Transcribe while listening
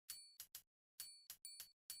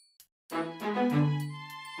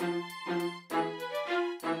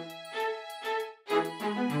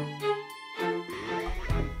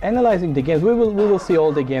analyzing the games, we will see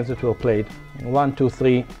all the games that were played, 1, 2,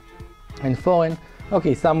 3, and 4. And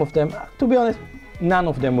okay, some of them, to be honest, none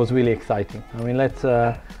of them was really exciting. I mean,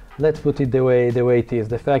 let's put it the way it is.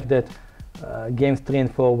 The fact that games 3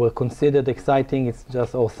 and 4 were considered exciting, it's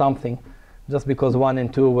just or something, just because 1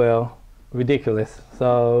 and 2 were ridiculous.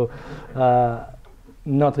 So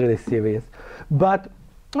not really serious. But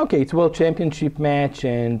okay, it's World Championship match,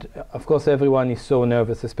 and of course everyone is so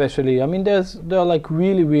nervous, especially, I mean, there are like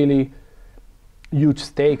really huge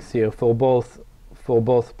stakes here for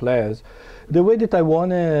both players. The way that I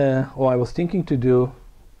was thinking to do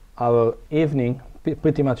our evening,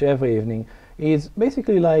 pretty much every evening, is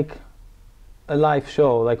basically like a live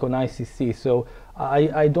show, like on ICC. So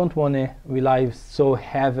I don't want to rely so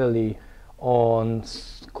heavily on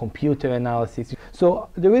computer analysis. So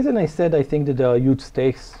the reason I said I think that there are huge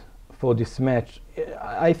stakes for this match,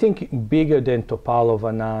 I think bigger than Topalov,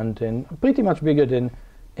 Anand, and pretty much bigger than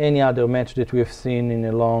any other match that we've seen in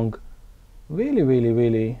a long,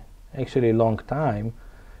 really actually long time,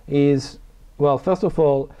 is, well, first of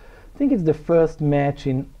all, I think it's the first match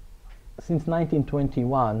since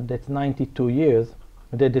 1921, that's 92 years,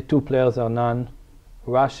 that the two players are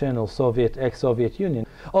non-Russian or Soviet, ex-Soviet Union.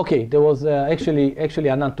 Okay, there was actually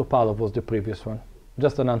Anand Topalov was the previous one,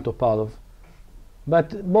 just Anand Topalov.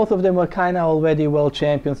 But both of them were kind of already world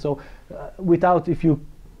champions, so if you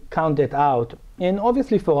count that out. And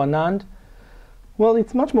obviously for Anand, well,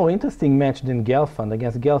 it's much more interesting match than Gelfand.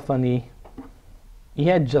 Against Gelfand, he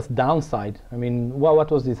had just downside. I mean,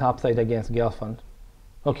 what was his upside against Gelfand?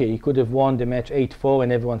 Okay, he could have won the match 8-4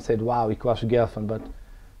 and everyone said, wow, he crushed Gelfand, but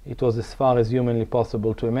it was as far as humanly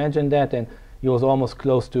possible to imagine that, and he was almost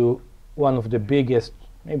close to one of the biggest,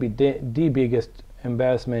 maybe the biggest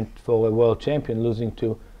embarrassment for a world champion, losing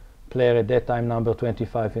to player at that time number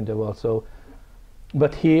 25 in the world. So,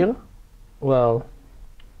 but here, well,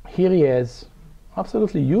 here he has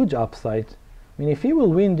absolutely huge upside. I mean, if he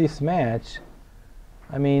will win this match,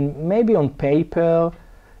 I mean, maybe on paper,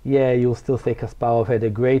 yeah, you'll still say Kasparov had a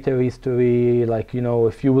greater history, like, you know,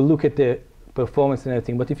 if you will look at the performance and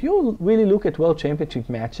everything. But if you really look at World Championship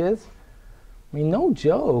matches, I mean, no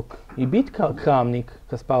joke. He beat Kramnik,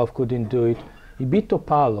 Kasparov couldn't do it. He beat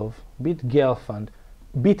Topalov, beat Gelfand,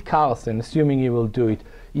 beat Carlsen, assuming he will do it.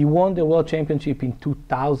 He won the World Championship in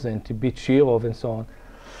 2000, he beat Shirov and so on.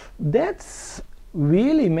 That's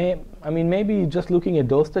really, I mean, maybe just looking at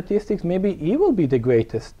those statistics, maybe he will be the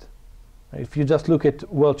greatest. If you just look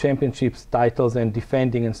at World Championships titles and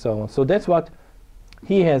defending and so on. So that's what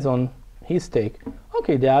he has on his stake.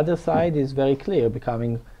 Okay, the other side is very clear,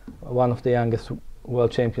 becoming one of the youngest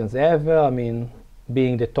world champions ever. I mean,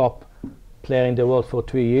 being the top player in the world for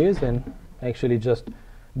 3 years and actually just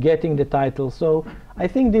getting the title. So I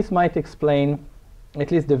think this might explain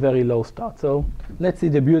at least the very low start. So let's see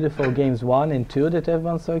the beautiful games 1 and 2 that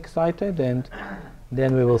everyone's so excited, and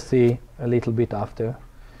then we will see a little bit after.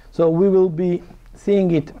 So we will be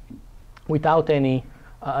seeing it without any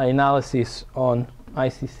analysis on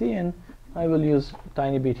ICC, and I will use a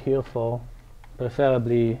tiny bit here for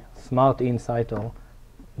preferably smart insight or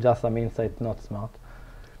just some insight, not smart.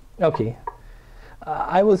 Okay,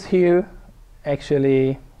 I was here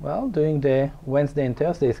actually, well, doing the Wednesday and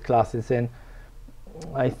Thursdays classes, and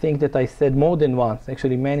I think that I said more than once,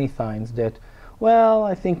 actually many times, that, well,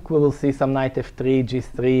 I think we will see some knight f3,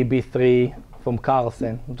 g3, b3 from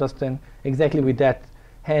Carlsen, just exactly with that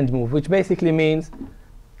hand move, which basically means,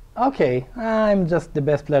 okay, I'm just the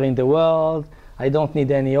best player in the world, I don't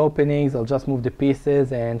need any openings, I'll just move the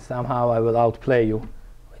pieces and somehow I will outplay you,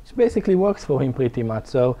 which basically works for him pretty much.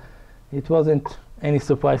 So it wasn't any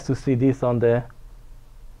surprise to see this on the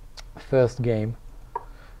first game.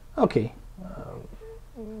 Okay,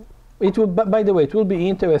 it will, by the way, it will be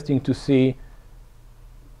interesting to see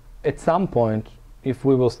at some point if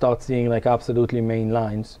we will start seeing like absolutely main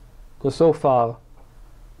lines, because so far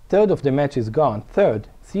third of the match is gone. Third,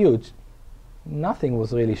 it's huge. Nothing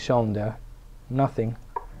was really shown there. Nothing.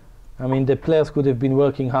 I mean, the players could have been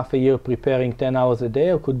working half a year preparing 10 hours a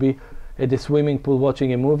day, or could be at the swimming pool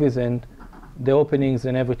watching movies, and the openings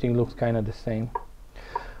and everything looks kind of the same.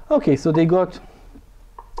 Okay, so they got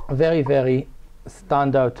very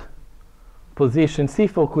standard position.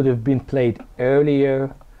 c4 could have been played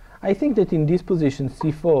earlier. I think that in this position,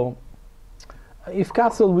 c4, if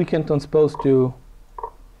castle we can transpose to,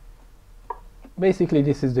 basically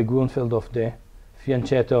this is the Grunfeld of the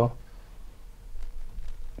Fianchetto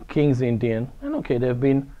King's Indian. And okay, there have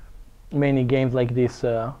been many games like this.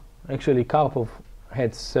 Actually, Karpov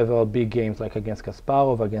had several big games, like against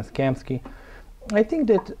Kasparov, against Kamsky. I think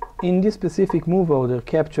that in this specific move order,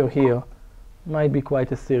 capture here might be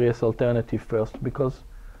quite a serious alternative first, because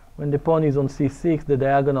when the pawn is on c6, the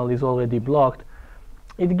diagonal is already blocked.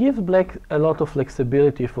 It gives black a lot of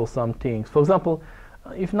flexibility for some things. For example,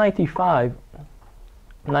 if knight e5,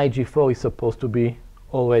 knight g4 is supposed to be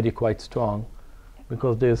already quite strong,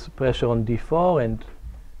 because there's pressure on d4, and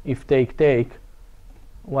if take,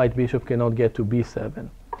 white bishop cannot get to b7.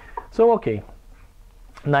 So okay,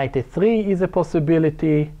 knight a3 is a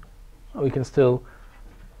possibility. We can still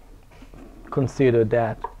consider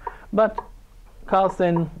that. But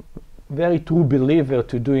Carlsen, very true believer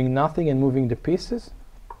to doing nothing and moving the pieces,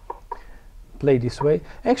 play this way.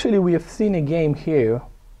 Actually, we have seen a game here.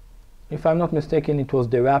 If I'm not mistaken, it was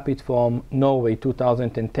the Rapid from Norway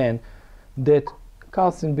 2010 that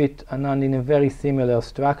Carlsen beat Anand in a very similar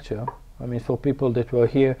structure. I mean, for people that were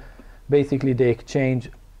here, basically they exchange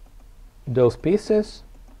those pieces,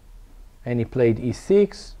 and he played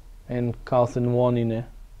e6, and Carlsen won in a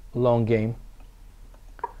long game.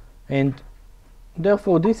 And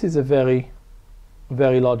therefore, this is a very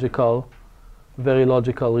logical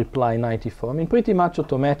reply, 94. I mean, pretty much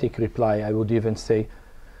automatic reply, I would even say.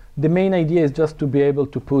 The main idea is just to be able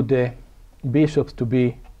to put the bishops to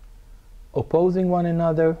be opposing one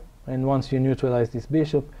another, and once you neutralize this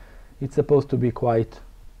bishop, it's supposed to be quite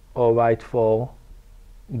all right for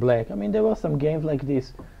black. I mean, there were some games like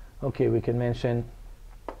this. Okay, we can mention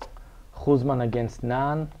Guzman against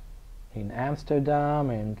Nan in Amsterdam,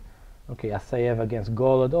 and okay, Asayev against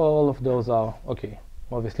Golod. All of those are okay.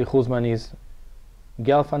 Obviously, Guzman is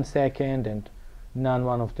Gelfand second, and Nan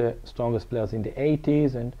one of the strongest players in the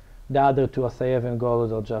 80s, and the other two, Asayev and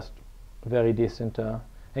Golod, are just very decent.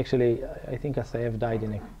 Actually, I think Asayev died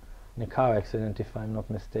in a car accident, if I'm not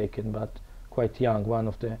mistaken, but quite young. One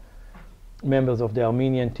of the members of the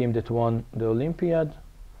Armenian team that won the Olympiad,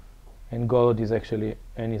 and Golod is actually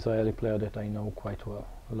an Israeli player that I know quite well,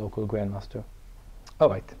 a local grandmaster. All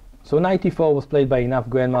right, so 94 was played by enough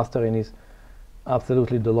grandmaster and is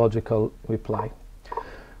absolutely the logical reply.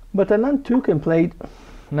 But Anand took and played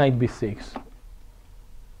knight b6.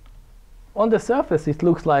 On the surface, it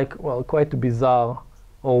looks like, well, quite a bizarre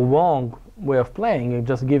or wrong way of playing, and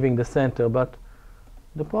just giving the center. But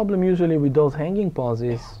the problem usually with those hanging pawns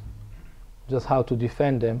is just how to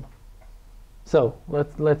defend them. So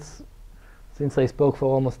let's since I spoke for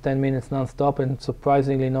almost 10 minutes non-stop and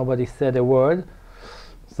surprisingly nobody said a word,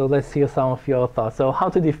 so let's hear some of your thoughts. So how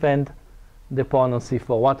to defend the pawn on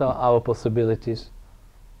c4? What are our possibilities?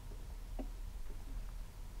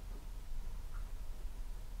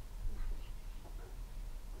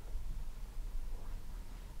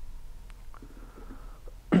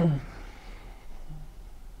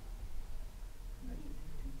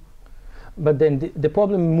 But then the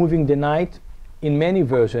problem moving the knight, in many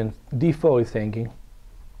versions, d4 is hanging.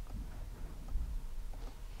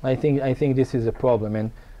 I think this is a problem,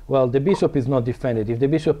 and well, the bishop is not defended. If the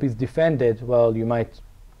bishop is defended, well, you might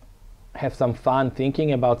have some fun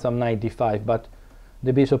thinking about some knight d5, but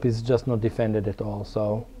the bishop is just not defended at all.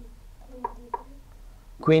 So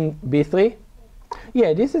queen b3,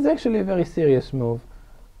 yeah, this is actually a very serious move.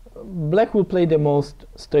 Black will play the most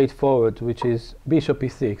straightforward, which is bishop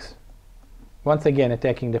e6. Once again,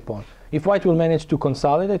 attacking the pawn. If white will manage to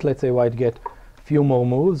consolidate, let's say white get a few more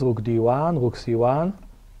moves, rook d1, rook c1.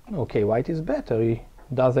 Okay, white is better. He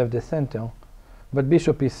does have the center. But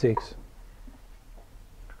bishop e6.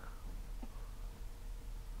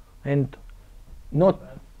 And not...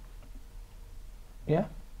 Yeah?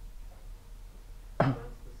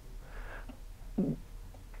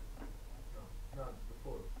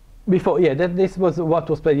 Before, yeah, this was what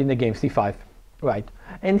was played in the game, c5. Right.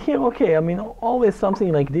 And here, okay, I mean, always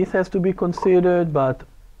something like this has to be considered, but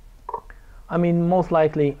I mean, most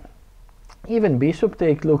likely, even bishop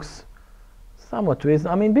take looks somewhat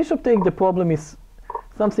reasonable. I mean, bishop take, the problem is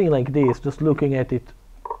something like this, just looking at it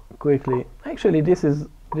quickly. Actually, this is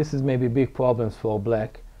maybe big problems for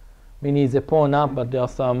black. I mean, he's a pawn up, but there are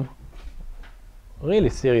some really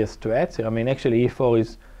serious threats here. I mean, actually, e4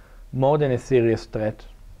 is more than a serious threat.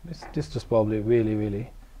 This is probably really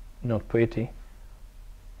not pretty.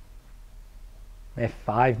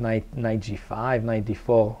 f5, knight g5, knight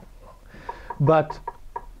d4. But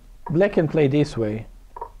black can play this way.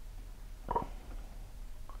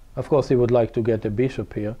 Of course, he would like to get the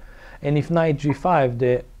bishop here. And if knight g5,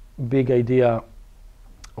 the big idea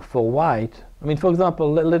for white, I mean, for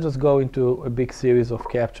example, let's just go into a big series of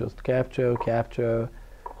captures. Capture,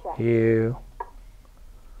 here.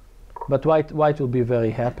 But white will be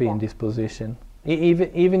very happy in this position.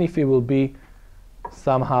 Even if he will be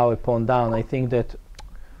somehow a pawn down, I think that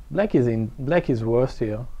black is worse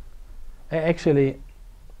here. Actually,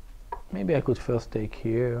 maybe I could first take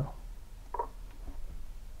here.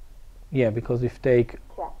 Yeah, because if take,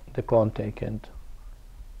 the pawn taken.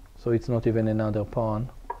 So it's not even another pawn.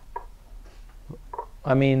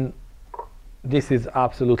 I mean, this is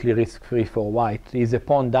absolutely risk-free for white. He's a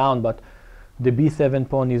pawn down, but the b7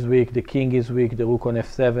 pawn is weak, the king is weak, the rook on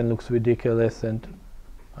f7 looks ridiculous, and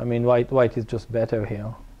I mean, white is just better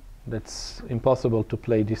here. That's impossible to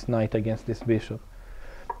play this knight against this bishop.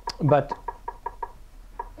 But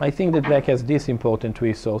I think that black has this important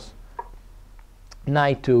resource.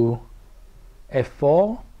 Knight to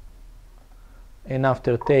f4, and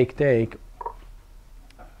after take,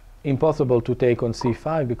 impossible to take on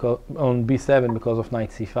c5 because on b7 because of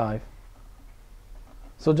knight c5.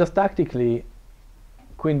 So just tactically,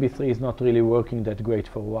 queen b3 is not really working that great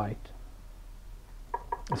for white.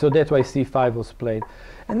 So that's why c5 was played.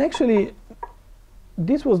 And actually,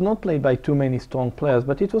 this was not played by too many strong players,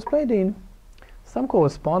 but it was played in some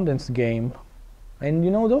correspondence game. And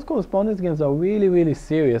you know, those correspondence games are really, really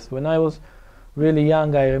serious. When I was really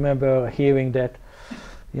young, I remember hearing that,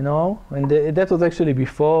 you know, and that was actually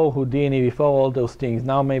before Houdini, before all those things.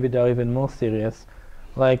 Now maybe they're even more serious.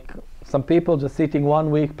 Like some people just sitting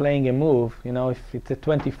 1 week playing a move, you know, if it's a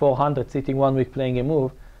 2400 sitting 1 week playing a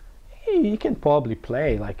move, he can probably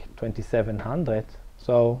play like 2700.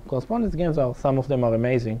 So correspondence games are, some of them are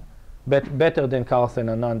amazing, better than Carlsen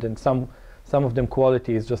and Anand, and some of them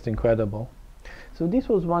quality is just incredible. So this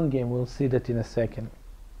was one game, we'll see that in a second.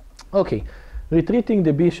 Okay, retreating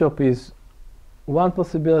the bishop is one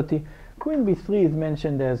possibility. Queen b3 is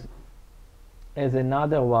mentioned as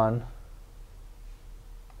another one.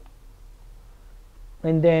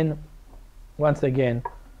 And then, once again,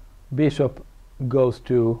 bishop goes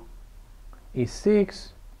to e6,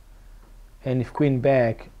 and if queen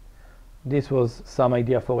back, this was some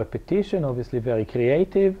idea for repetition, obviously very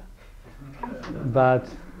creative, but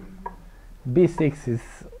b6 is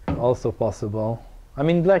also possible. I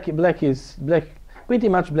mean, pretty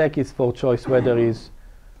much black is for choice whether he's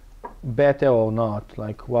better or not.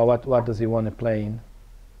 Like, well, what does he want to play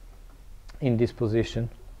in this position?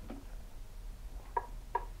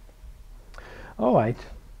 All right.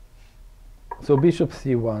 So bishop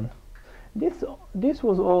c1. This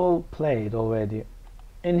was all played already,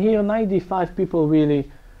 and here knight d5 people really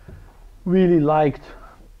liked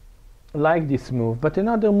this move. But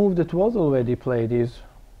another move that was already played is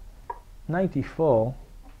knight e4.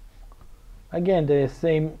 Again, the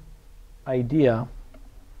same idea.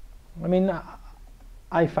 I mean,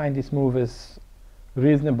 I find this move as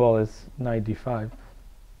reasonable as knight d5.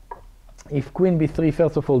 If queen b3,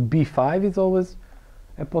 first of all, b5 is always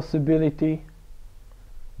a possibility,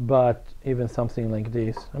 but even something like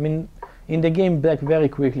this. I mean, in the game, black very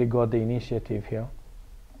quickly got the initiative here.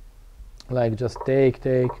 Like, just take.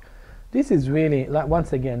 This is really, like,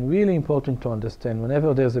 once again, really important to understand.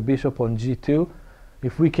 Whenever there's a bishop on g2,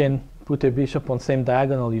 if we can put a bishop on same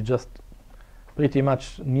diagonal, you just pretty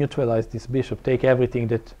much neutralize this bishop, take everything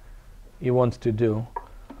that he wants to do.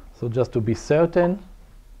 So just to be certain,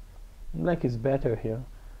 black is better here.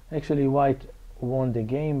 Actually, white won the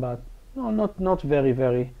game, but no, not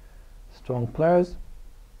very strong players,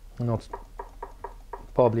 not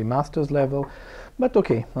probably masters level, but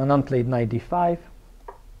okay. Anand played knight d5.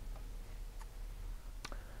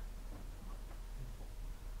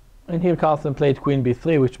 And here Carlsen played queen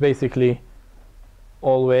b3, which basically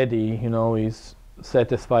already, you know, is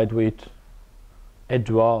satisfied with a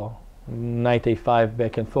draw, knight a5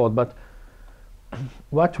 back and forth. But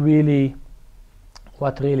what really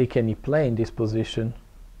can he play in this position?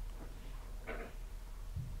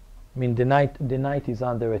 I mean, the knight is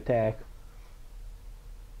under attack.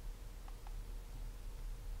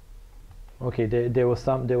 Okay, there were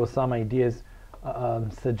some ideas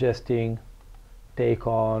suggesting take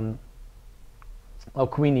on, or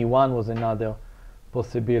queen e1 was another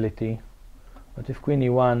possibility. But if queen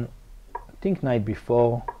e1, I think knight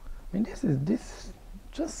b4. I mean, this is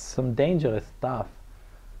just some dangerous stuff.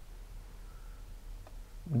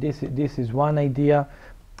 This is one idea.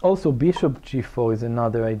 Also, bishop g4 is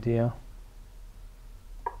another idea.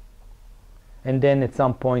 And then at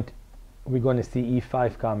some point, we're going to see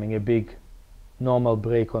e5 coming, a big normal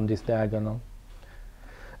break on this diagonal.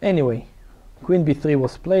 Anyway, queen b3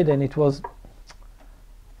 was played, and it was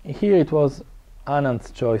Anand's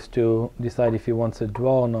choice to decide if he wants a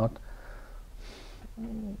draw or not.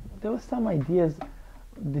 There were some ideas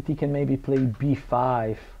that he can maybe play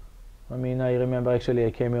b5. I mean, I remember actually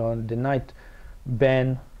I came here on the night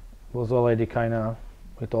Ben was already kind of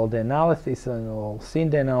with all the analysis and all seen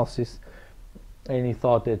the analysis, and he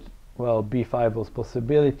thought that, well, b5 was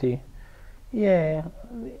possibility. Yeah,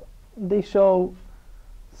 they show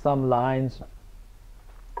some lines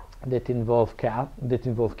that involve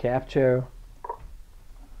capture.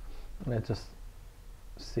 Let's just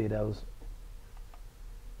see those.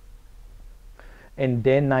 And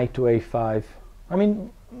then knight to a5. I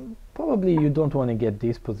mean, probably you don't want to get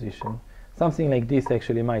this position. Something like this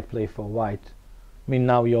actually might play for white. I mean,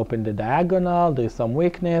 now you open the diagonal, there's some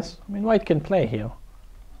weakness. I mean, white can play here.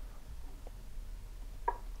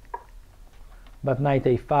 But knight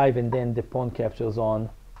a5 and then the pawn captures on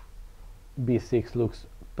b6 looks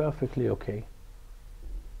perfectly okay.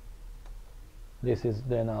 This is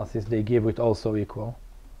the analysis they give with also equal.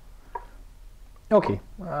 Okay,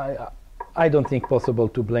 I don't think possible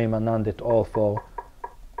to blame Anand at all for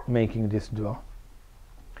making this draw.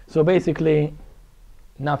 So basically,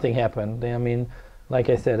 nothing happened. I mean, like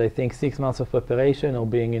I said, I think 6 months of preparation or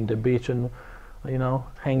being in the beach and, you know,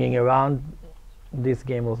 hanging around, this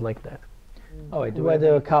game was like that. Oh,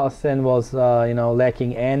 whether Carlsen was, you know,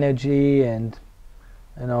 lacking energy and,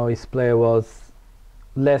 you know, his play was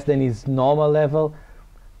less than his normal level,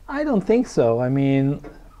 I don't think so. I mean,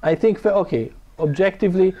 I think, okay,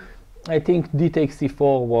 objectively, I think d takes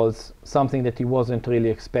c4 was something that he wasn't really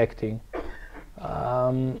expecting.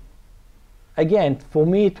 Again, for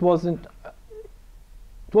me, it wasn't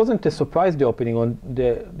a surprise, the opening. On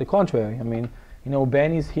the contrary, I mean, you know,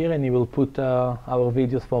 Ben is here and he will put our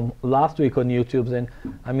videos from last week on YouTube, and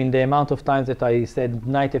I mean, the amount of times that I said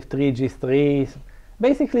knight f3, g3,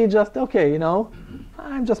 basically just, okay, you know,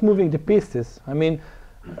 I'm just moving the pieces. I mean,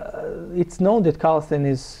 it's known that Carlsen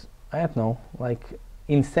is, I don't know, like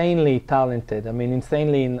insanely talented. I mean,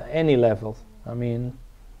 insanely in any level. I mean,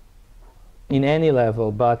 in any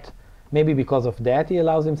level, but maybe because of that he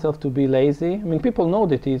allows himself to be lazy. I mean, people know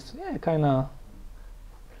that he's, yeah, kind of,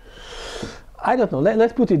 I don't know,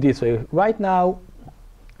 let's put it this way. Right now,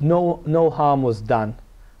 no harm was done.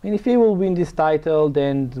 I mean, if he will win this title,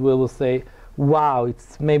 then we will say, wow,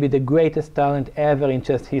 it's maybe the greatest talent ever in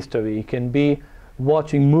chess history. He can be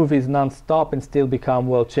watching movies non-stop and still become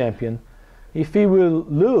world champion. If he will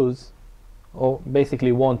lose, or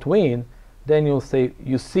basically won't win, then you'll say,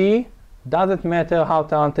 you see, doesn't matter how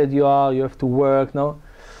talented you are, you have to work. No,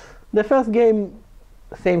 the first game,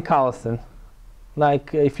 same Carlsen.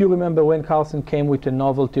 Like, if you remember when Carlsen came with a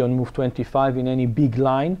novelty on move 25 in any big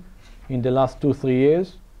line in the last 2-3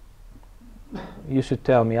 years, you should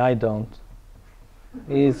tell me. I don't.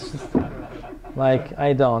 He's like,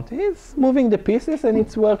 I don't. He's moving the pieces and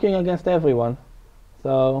it's working against everyone.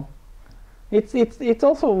 So it's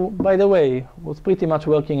also, by the way, was pretty much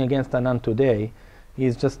working against Anand today.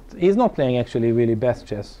 He's not playing actually really best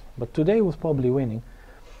chess, but today he was probably winning.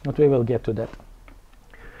 But we will get to that.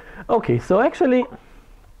 Okay, so actually,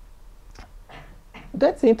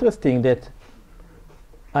 that's interesting that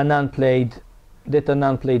Anand played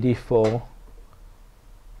e4.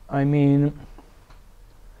 I mean,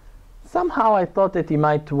 somehow I thought that he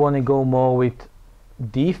might want to go more with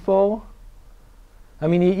d4. I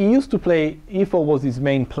mean, he used to play e4 was his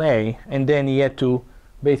main play, and then he had to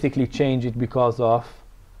basically change it because of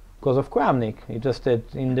Kramnik. He just had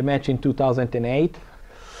in the match in 2008.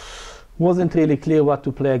 Wasn't really clear what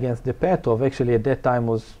to play against the Petrov. Actually, at that time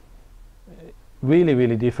was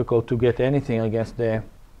really difficult to get anything against the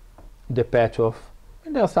Petrov.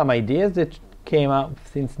 And there are some ideas that came up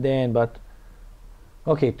since then, but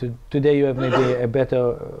okay, today you have maybe a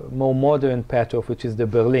better, more modern Petrov, which is the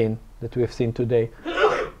Berlin that we have seen today.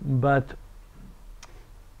 But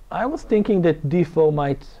I was thinking that d4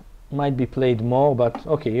 might be played more, but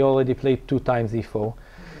okay, he already played 2 times e4.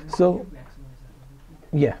 So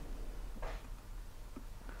yeah.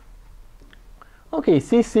 Okay,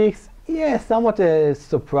 c6, yeah, somewhat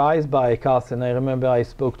surprised by Carlsen. I remember I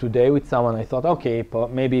spoke today with someone. I thought, okay,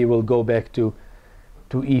 maybe he will go back to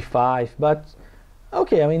e5, but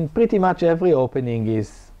okay, I mean, pretty much every opening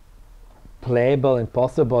is playable and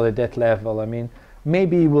possible at that level. I mean,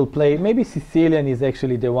 maybe he will play, maybe Sicilian is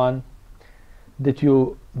actually the one that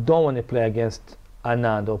you don't want to play against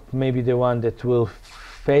Anand, or maybe the one that will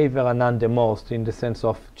favor Anand the most in the sense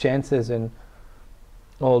of chances and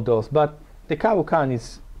all those. But the Caro-Kann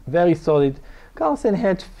is very solid. Carlsen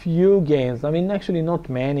had few games, I mean, actually not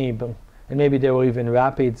many, but, and maybe they were even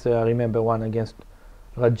rapids. I remember one against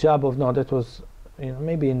Rajabov. No, that was, you know,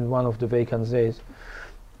 maybe in one of the vacant days,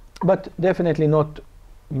 but definitely not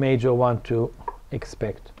major one to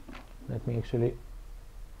expect. Let me actually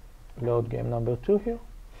load game number 2 here.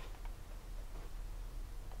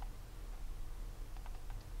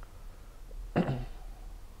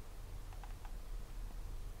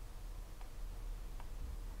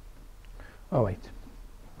 All right.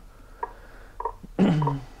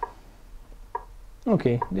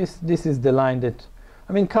 Okay, this is the line that,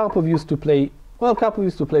 I mean, Karpov used to play, well, Karpov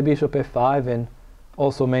used to play bishop f5 and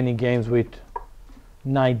also many games with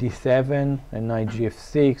knight d7 and knight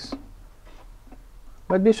gf6.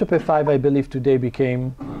 But bishop f5, I believe, today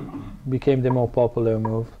became the more popular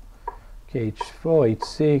move. Okay, h4,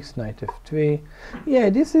 h6, knight f3. Yeah,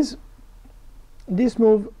 this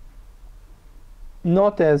move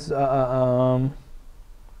not as I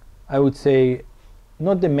would say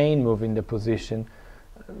not the main move in the position.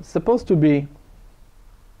 Supposed to be,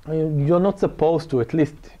 you're not supposed to, at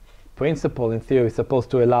least principle in theory, supposed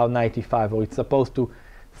to allow knight e5, or it's supposed to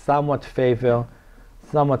somewhat favor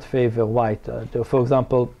white. For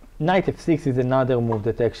example, knight f6 is another move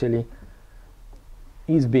that actually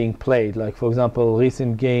is being played. Like, for example,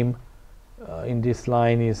 recent game in this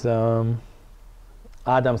line is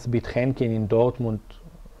Adams beat Henkin in Dortmund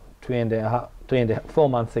 4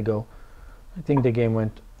 months ago. I think the game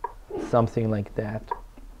went something like that.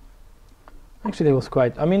 Actually, it was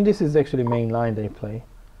quite, I mean, this is actually main line they play.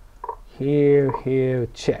 Here,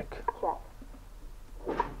 check.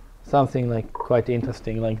 Something like quite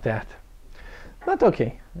interesting like that. But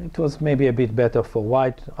okay, it was maybe a bit better for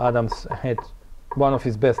white. Adams had one of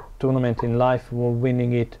his best tournament in life,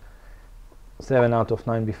 winning it 7 out of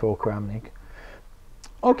 9 before Kramnik.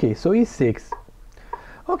 Okay, so e6.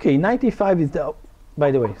 Okay, knight e5 is the,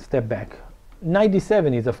 by the way, step back. Knight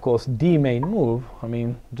d7 is of course the main move. I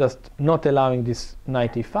mean, just not allowing this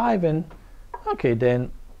knight e5, and okay,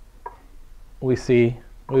 then we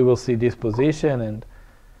will see this position, and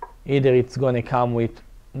either it's going to come with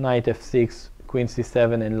knight f6, queen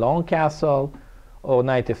c7 and long castle, or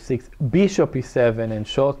knight f6, bishop e7 and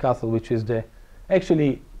short castle, which is the,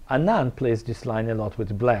 actually Anand plays this line a lot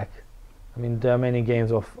with black. I mean, there are many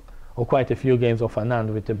games of, or quite a few games of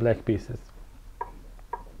Anand with the black pieces.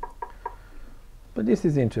 But this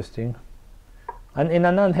is interesting. And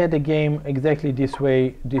Anand had a game exactly this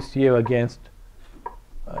way this year against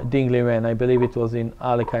Ding Liren. I believe it was in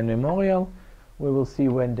Alekhine Memorial. We will see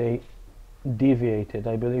when they deviated.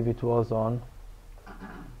 I believe it was on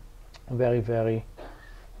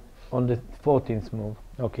on the 14th move.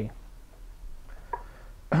 Okay.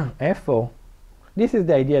 f4. This is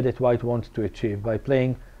the idea that white wants to achieve. By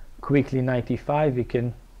playing quickly knight e5, we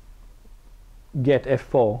can get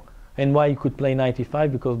f4. And why you could play knight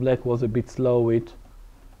e5? Because black was a bit slow with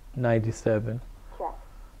knight d7. Check.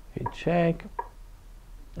 Okay, check.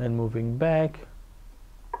 And moving back.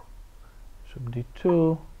 Bishop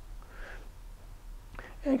d2.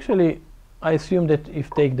 Actually, I assume that if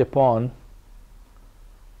take the pawn,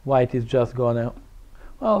 white is just gonna,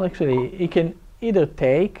 well, actually, he can either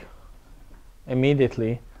take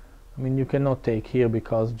immediately. I mean, you cannot take here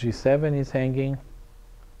because g7 is hanging,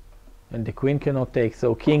 and the queen cannot take,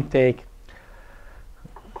 so king take.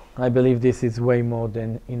 I believe this is way more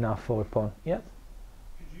than enough for a pawn. Yes?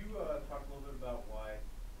 Could you talk a little bit about why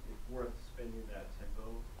it's worth spending that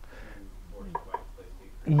tempo to force white to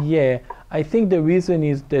play c3? Yeah, I think the reason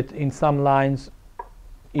is that in some lines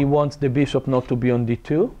he wants the bishop not to be on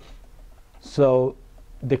d2, so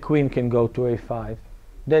the queen can go to a5.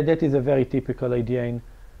 That is a very typical idea in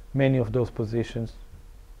many of those positions.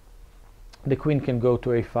 The queen can go to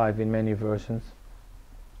a5 in many versions.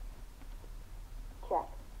 Check.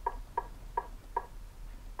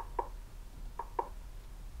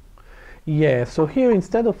 Yeah, so here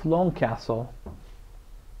instead of long castle,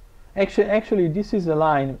 actually this is a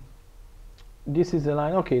line,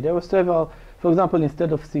 okay, there were several, for example,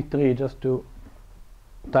 instead of c3, just to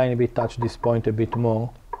tiny bit touch this point a bit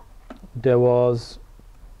more, there was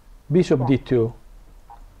bishop d2.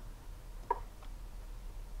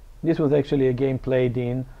 This was actually a game played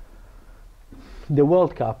in the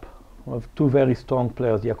World Cup of two very strong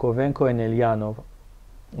players, Yakovenko and Elyanov.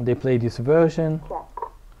 They played this version.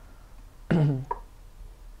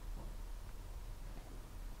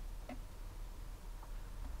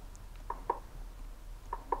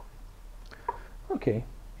 Okay,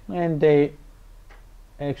 and they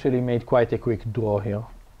actually made quite a quick draw here.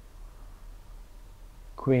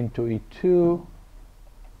 Queen to e2,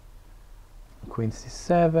 queen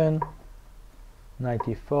c7, knight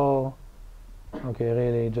e4. Okay,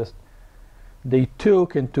 really just they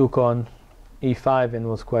took on e5 and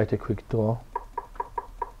was quite a quick draw.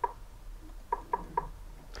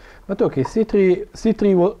 But okay,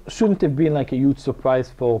 c3 shouldn't have been like a huge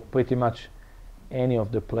surprise for pretty much any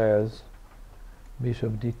of the players.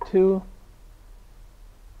 Bishop d2.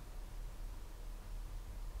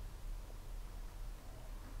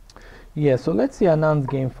 Yeah, so let's see Anand's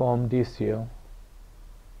game form this year.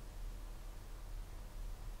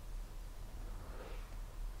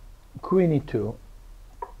 Queen e2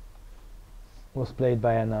 was played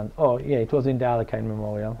by Anand. Oh yeah, it was in the Alekhine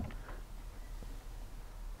Memorial.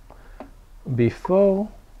 b4,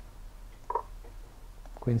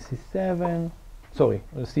 Queen c7. Sorry,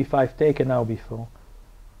 c5 taken now before.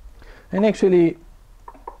 And actually,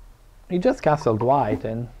 he just castled white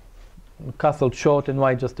and castled short and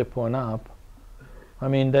white just a pawn up. I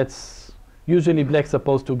mean, that's usually black's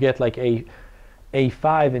supposed to get like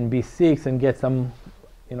a5 and b6 and get some,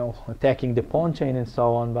 you know, attacking the pawn chain and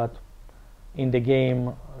so on, but in the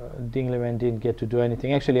game, Dingleman didn't get to do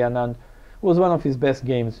anything. Actually, Anand was one of his best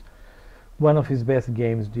games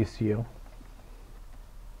this year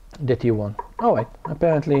that he won. All right,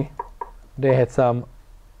 apparently they had some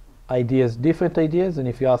ideas, different ideas, and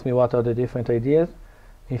if you ask me what are the different ideas,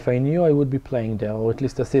 if I knew, I would be playing there, or at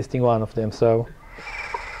least assisting one of them, so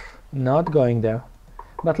not going there.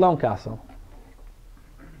 But long castle.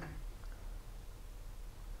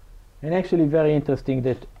 And actually very interesting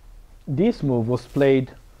that this move was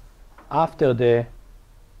played after the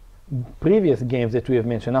previous games that we have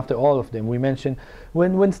mentioned, after all of them. We mentioned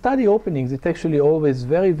when study openings, it's actually always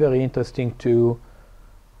very, very interesting to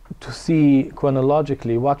see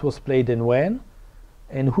chronologically what was played and when,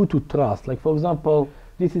 and who to trust. Like, for example,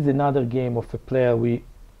 this is another game of a player we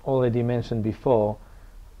already mentioned before.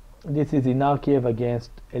 This is Inarkiev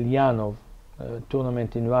against Elyanov. A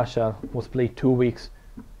tournament in Russia was played 2 weeks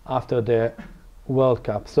after the World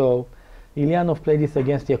Cup. So Ilyanov played this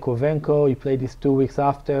against Yakovenko. He played this 2 weeks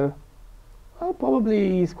after. Well,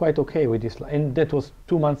 probably he's quite okay with this line. And that was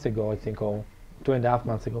 2 months ago, I think, or 2.5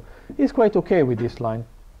 months ago. He's quite okay with this line.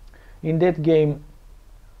 In that game,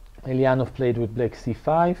 Elyanov played with black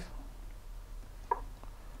c5,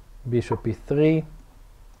 bishop e3,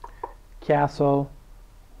 castle.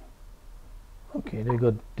 Okay, they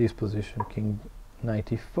got this position, king knight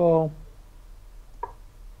e4.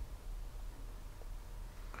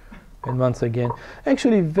 And once again,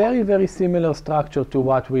 actually very, very similar structure to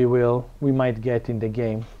what we might get in the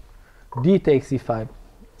game. D takes e5.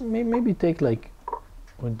 Maybe take like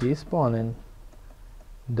with this pawn, and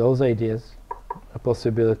those ideas, a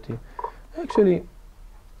possibility. Actually,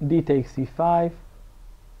 D takes e5.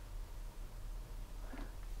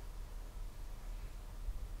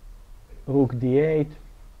 Rook d8.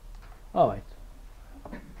 All right.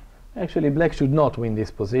 Actually, black should not win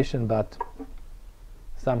this position, but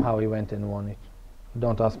somehow he went and won it.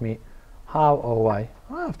 Don't ask me how or why.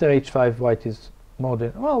 After h5, white is more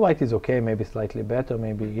than, well, white is okay, maybe slightly better,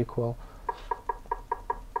 maybe equal.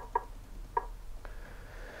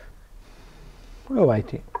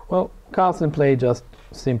 Alrighty. Well, Carlsen played just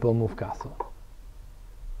simple move castle.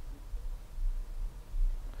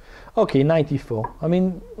 Okay, knight e4. I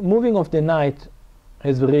mean, moving of the knight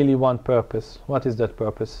has really one purpose. What is that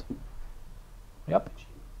purpose? Yep.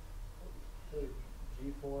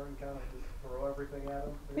 G4 and kind of just throw everything at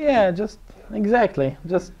him? Yeah, just exactly.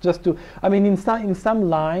 Just to. I mean, in some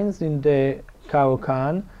lines in the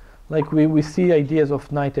Caro-Kann, like we see ideas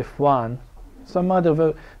of knight f1. Some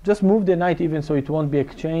other just move the knight even so it won't be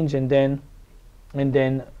exchanged, and then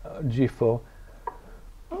g4.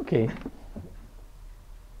 Okay.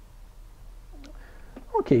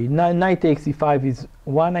 Okay, knight takes e5 is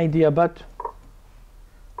one idea, but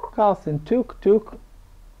Carlsen took,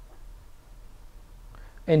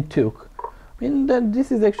 and took. I mean,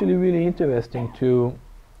 this is actually really interesting to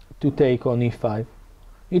take on e5.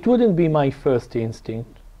 It wouldn't be my first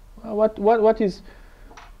instinct. What is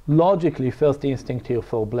logically first instinct here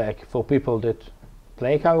for black, for people that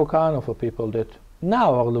play Caro-Kann or for people that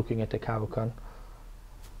now are looking at the Caro-Kann?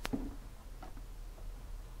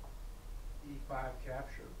 E5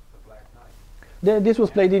 capture the black knight. This was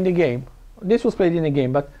played in the game. This was played in the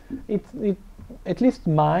game, but at least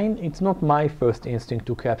mine, it's not my first instinct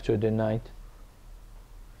to capture the knight.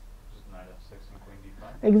 Just knight f6 and queen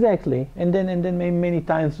d5. Exactly, and then many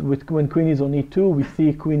times when queen is on e2, we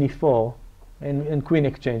see queen e4, and queen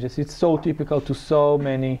exchanges. It's so typical to so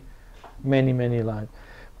many lines.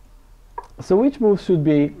 So which moves should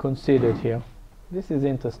be considered here? This is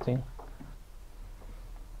interesting.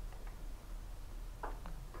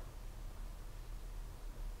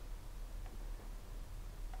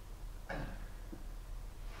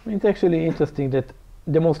 It's actually interesting that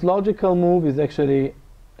the most logical move is actually,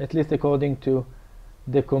 at least according to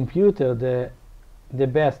the computer, the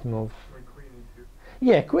best move. Queen e2.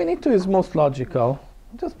 Yeah, queen e2 is most logical.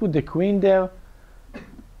 Just put the queen there,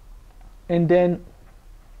 and then,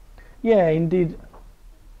 yeah, indeed,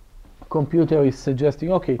 computer is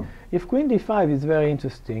suggesting, okay, if queen d5 is very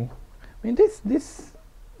interesting. I mean, this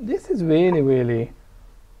is really, really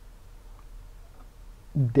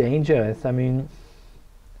dangerous. I mean,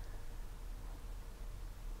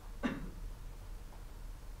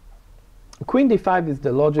 queen d5 is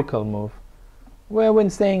the logical move, where when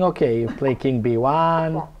saying, okay, you play king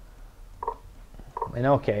b1, And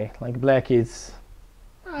okay, like black is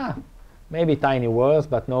maybe tiny worse,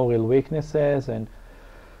 but no real weaknesses and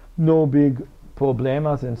no big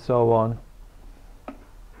problemas and so on.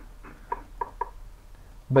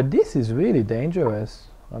 But this is really dangerous.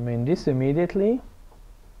 I mean, this immediately,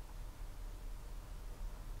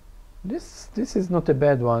 this is not a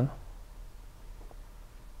bad one.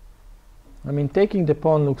 I mean, taking the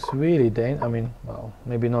pawn looks really I mean, well,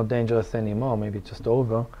 maybe not dangerous anymore, maybe just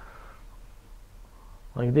over.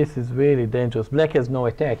 Like, this is really dangerous. Black has no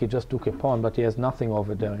attack, he just took a pawn, but he has nothing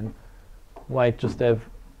over there, and white just have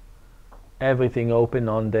everything open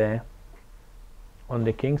on the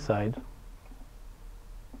king side.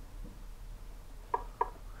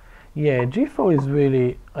 Yeah, g4 is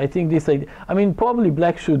really, I think this idea, I mean, probably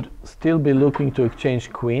black should still be looking to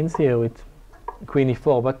exchange queens here with queen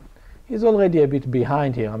e4, but he's already a bit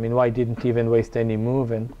behind here. I mean, white didn't even waste any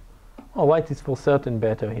move, and white is for certain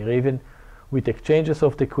better here. Even with exchanges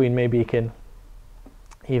of the queen, maybe he can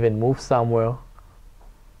even move somewhere.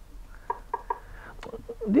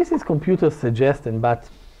 This is computer suggestion, but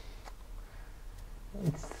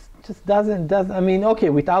it just doesn't, I mean, okay,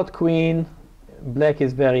 without queen, black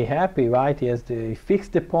is very happy, right? He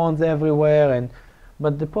fixed the pawns everywhere,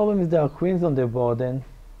 but the problem is there are queens on the board, and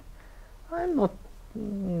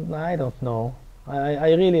I don't know.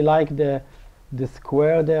 I really like the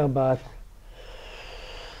square there, but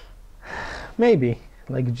maybe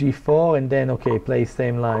like g4 and then okay, play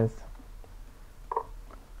same lines.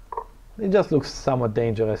 It just looks somewhat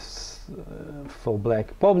dangerous for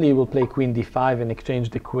black. Probably he will play queen d5 and exchange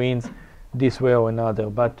the queens this way or another,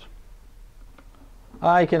 but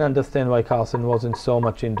I can understand why Carlsen wasn't so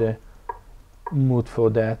much in the mood for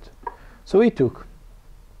that. So he took.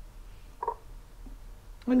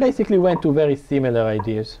 And basically went to very similar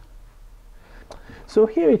ideas. So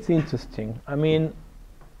here it's interesting. I mean,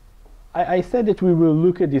 I said that we will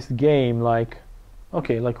look at this game like,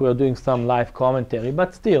 okay, like we're doing some live commentary,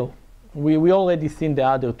 but still, we already seen the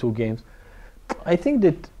other two games. I think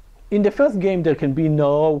that in the first game there can be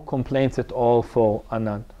no complaints at all for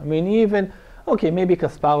Anand. I mean, even, okay, maybe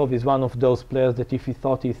Kasparov is one of those players that if he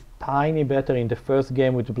thought he's tiny better in the first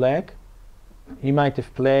game with black, he might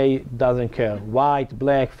have played, doesn't care. White,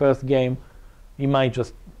 black, first game, he might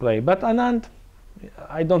just play. But Anand,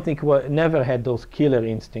 I don't think never had those killer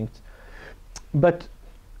instincts. But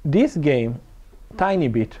this game, tiny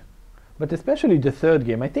bit, but especially the third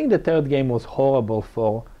game. I think the third game was horrible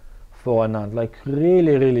for Anand, like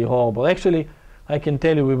really, really horrible. Actually, I can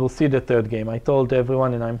tell you we will see the third game. I told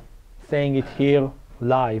everyone, and I'm saying it here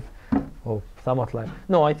live, or somewhat live.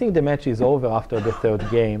 No, I think the match is over after the third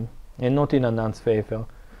game, and not in Anand's favor.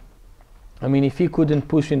 I mean, if he couldn't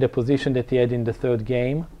push in the position that he had in the third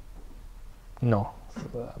game, no.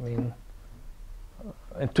 So, I mean,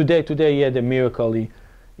 and today he had a miracle.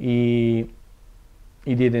 He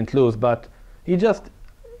didn't lose, but he's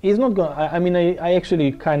not going. I mean, I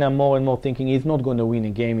actually kind of more and more thinking he's not going to win a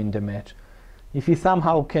game in the match. If he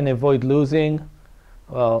somehow can avoid losing,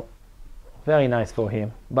 well, very nice for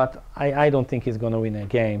him. But I don't think he's going to win a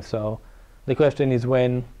game. So the question is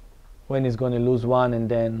when he's going to lose one, and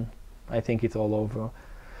then I think it's all over.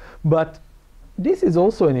 But this is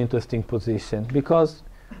also an interesting position because,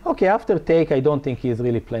 okay, after take, I don't think he's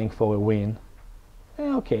really playing for a win.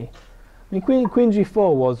 Okay, I mean, queen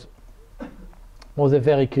g4 was a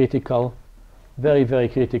very critical, very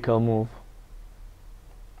critical move.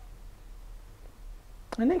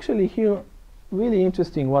 And actually here, really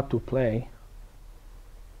interesting what to play.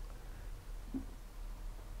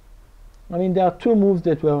 I mean, there are two moves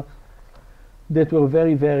that were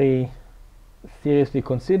very seriously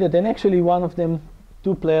considered, and actually one of them,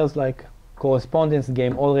 two players like correspondence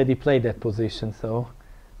game already played that position, so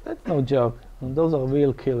that's no joke, and those are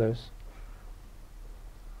real killers.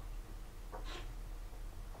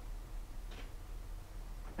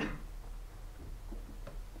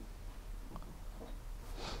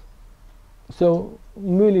 So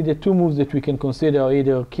really the two moves that we can consider are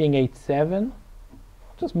either king h7,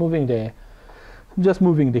 just moving the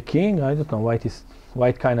king. I don't know,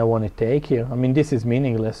 white kind of want to take here. I mean, this is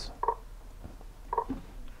meaningless.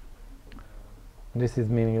 This is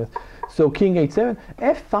meaningless. So king h7,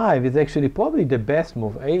 f5 is actually probably the best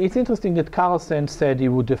move. It's interesting that Carlsen said he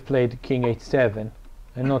would have played king h7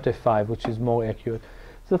 and not f5, which is more accurate.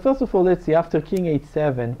 So first of all, let's see, after king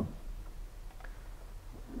h7,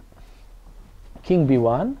 king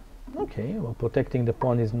b1. Okay, well, protecting the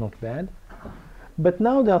pawn is not bad. But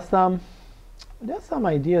now there are some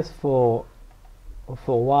ideas for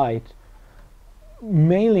white,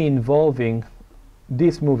 mainly involving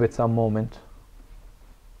this move at some moment.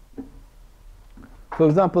 For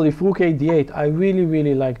example, if rook a d8, I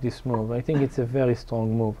really like this move. I think it's a very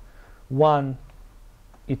strong move. One,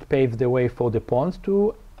 it paves the way for the pawns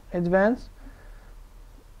to advance.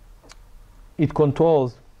 It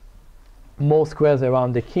controls more squares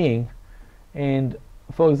around the king. And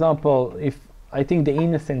for example, if I think the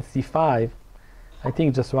innocent c5, I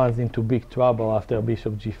think just runs into big trouble after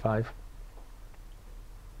bishop g5.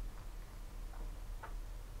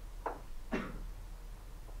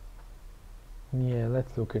 Yeah,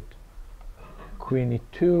 let's look at queen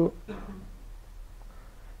e2.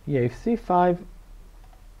 Yeah, if c5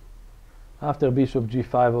 after bishop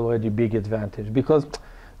g5, already big advantage, because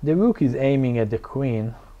the rook is aiming at the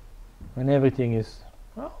queen and everything is,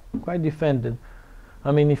 well, quite defended.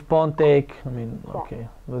 I mean, if pawn take, I mean, okay,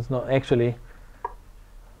 there's not actually,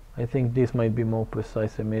 I think this might be more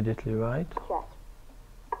precise immediately, right?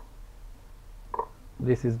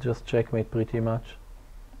 This is just checkmate pretty much.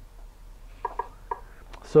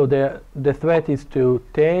 So the threat is to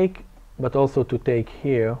take, but also to take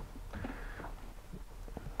here.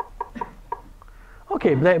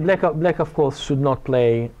 Okay, black of course should not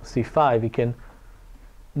play c5. He can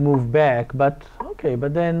move back, but okay.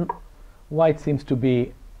 But then white seems to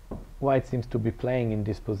be playing in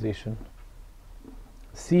this position.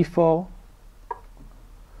 c4.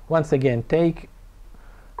 Once again, take.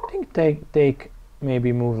 I think take.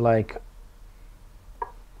 Maybe move like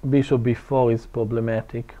bishop b4 is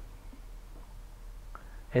problematic.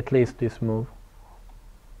 At least this move.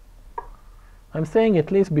 I'm saying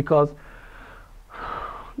at least because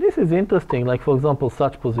this is interesting. Like for example,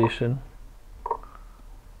 such position.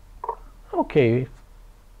 Okay,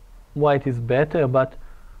 white is better, but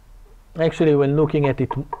actually when looking at it,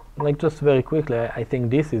 like just very quickly, I think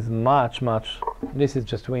this is much. This is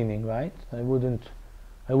just winning, right? I wouldn't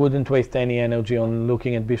waste any energy on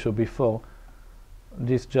looking at bishop b4.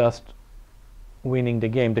 This just winning the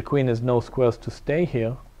game. The queen has no squares to stay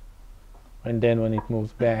here, and then when it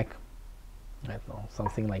moves back, I don't know,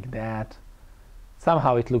 something like that.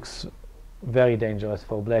 Somehow it looks very dangerous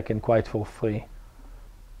for black and quite for free.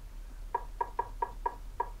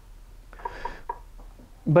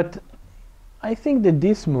 But I think that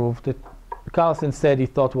this move that Carlsen said he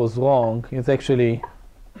thought was wrong is actually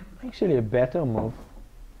a better move.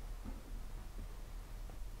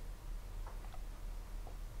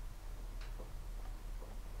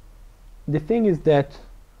 The thing is that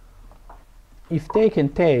if take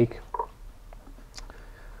and take,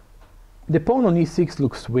 the pawn on e6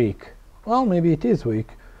 looks weak. Well, maybe it is weak,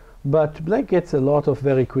 but black gets a lot of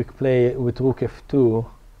very quick play with rook f2.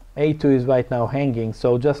 a2 is right now hanging,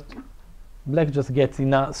 so black just gets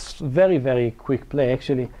enough very quick play.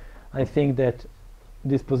 Actually, I think that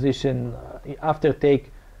this position after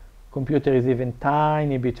take, computer is even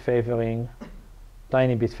tiny bit favoring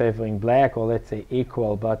black, or let's say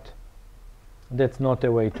equal, but that's not the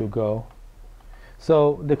way to go.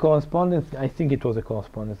 So the correspondence, I think it was a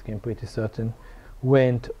correspondence game, pretty certain,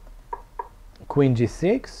 went queen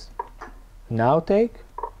g6, now take.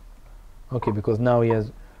 Okay, because now he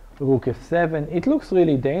has rook f7. It looks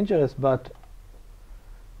really dangerous, but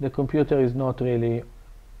the computer is not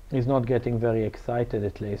getting very excited,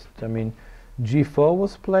 at least. I mean, g4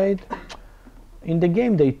 was played. In the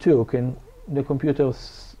game they took, and the computer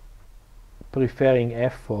was preferring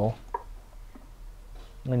f4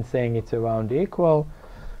 and saying it's around equal.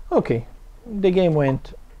 Okay, the game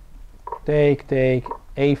went take,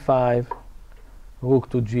 a5, rook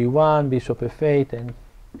to g1, bishop f8, and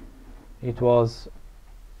it was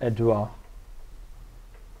a draw.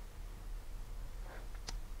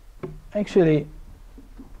 Actually,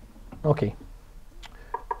 okay.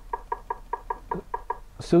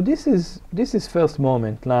 So this is first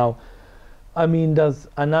moment. Now, I mean, does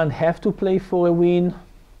Anand have to play for a win?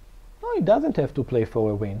 No, he doesn't have to play for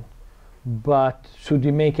a win. But should he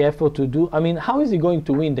make effort to do? I mean, how is he going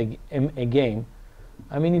to win a game?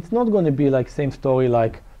 I mean, it's not going to be like same story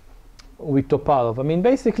like with Topalov. I mean,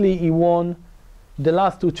 basically, he won the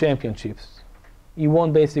last two championships. He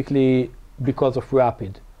won basically because of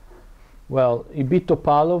rapid. Well, he beat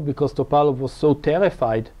Topalov because Topalov was so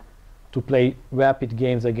terrified to play rapid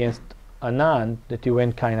games against Anand that he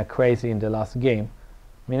went kind of crazy in the last game.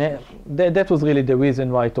 I mean, that was really the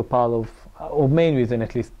reason why Topalov, or main reason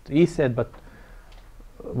at least, he said, but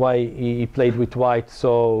why he played with white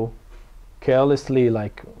so carelessly,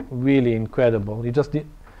 like really incredible. He just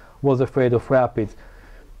was afraid of rapids.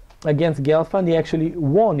 Against Gelfand, he actually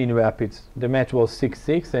won in rapids. The match was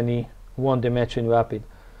 6-6 and he won the match in rapid.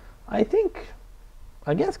 I think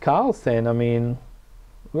against Carlsen, I mean,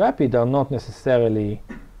 rapid are not necessarily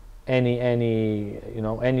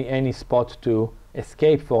any spot to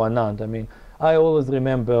escape for Anand. I mean, I always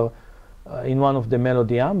remember in one of the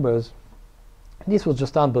Melody Ambers, this was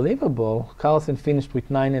just unbelievable. Carlsen finished with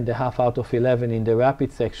 9.5 out of 11 in the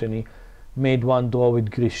rapid section. He made one draw with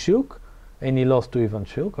Grishuk, and he lost to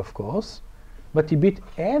Ivanchuk, of course. But he beat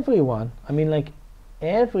everyone. I mean, like,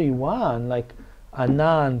 everyone, like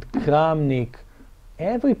Anand, Kramnik,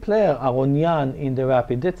 every player, Aronyan in the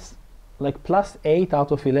rapid. That's like +8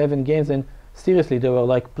 out of 11 games, and seriously, there were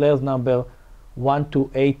like players number 1 to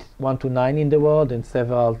 8, 1 to 9 in the world, and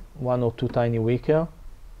several 1 or 2 tiny weaker.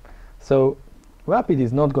 So rapid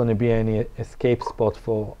is not going to be any escape spot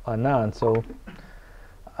for Anand. So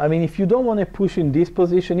I mean, if you don't want to push in this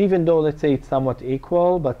position, even though let's say it's somewhat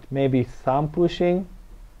equal, but maybe some pushing.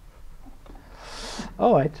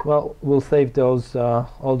 All right, well, we'll save those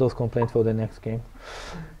all those complaints for the next game.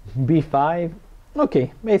 B5.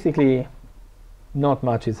 Okay, basically not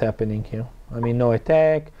much is happening here. I mean, no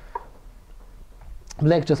attack.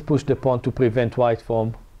 Black just pushed the pawn to prevent white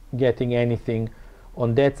from getting anything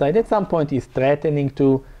on that side. At some point he's threatening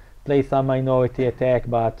to play some minority attack,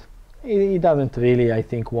 but he doesn't really, I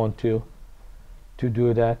think, want to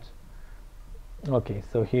do that. Okay,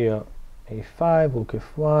 so here a5, rook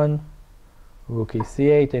f1, rook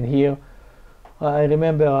e8, and here I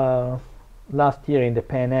remember last year in the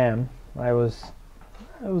Pan Am I was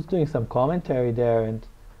doing some commentary there, and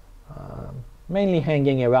mainly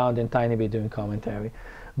hanging around and tiny bit doing commentary,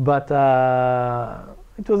 but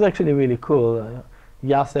it was actually really cool.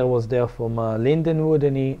 Yasser was there from Lindenwood,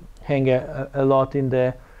 and he hung a lot in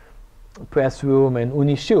the press room, and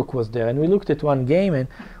Unishuk was there, and we looked at one game, and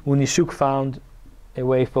Unishuk found a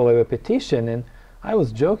way for a repetition, and I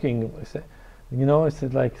was joking. I said, I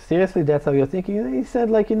said, like, seriously, that's how you're thinking? He said,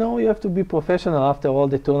 like, you have to be professional after all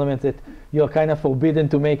the tournaments that you're kind of forbidden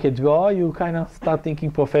to make a draw. You kind of start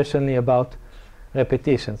thinking professionally about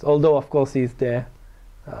repetitions. Although, of course, he's the,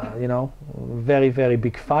 very, very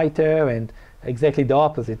big fighter, and exactly the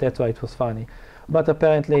opposite. That's why it was funny. But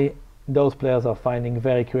apparently, those players are finding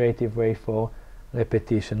very creative way for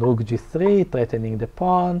repetition. Rook g3, threatening the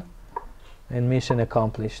pawn, and mission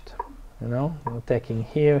accomplished. Attacking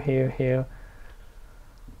here, here, here.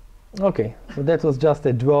 Okay, so that was just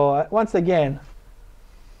a draw. Once again,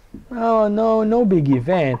 no big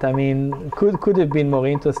event. I mean, could have been more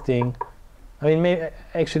interesting. I mean,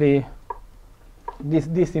 actually,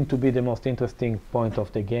 this seemed to be the most interesting point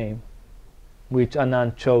of the game, which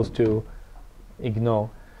Anand chose to ignore.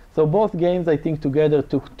 So both games, I think, together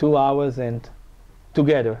took 2 hours, and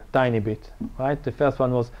together, tiny bit, right? The first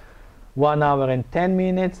one was 1 hour and 10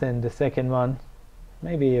 minutes, and the second one,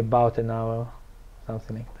 maybe about an hour,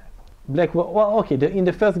 something like that. Black, well, okay, in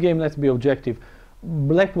the first game, let's be objective.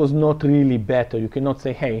 Black was not really better. You cannot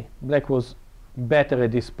say, hey, Black was better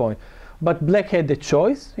at this point. But Black had the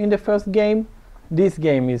choice in the first game. This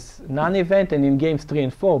game is non-event, and in games 3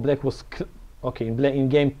 and 4, Black was okay. In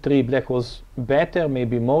game 3, Black was better,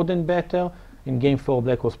 maybe more than better. In game 4,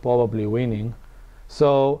 Black was probably winning.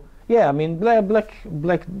 So yeah, I mean, Black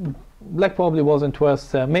probably wasn't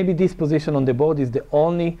worse. Maybe this position on the board is the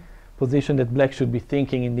only position that Black should be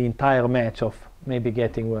thinking in the entire match of maybe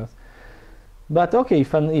getting worse. But okay,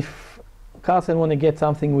 if Carlsen want to get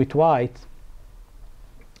something with white,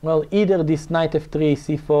 well, either this knight f3,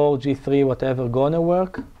 c4, g3, whatever, gonna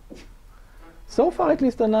work. So far, at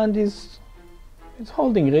least Anand is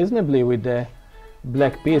holding reasonably with the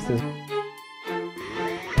black pieces.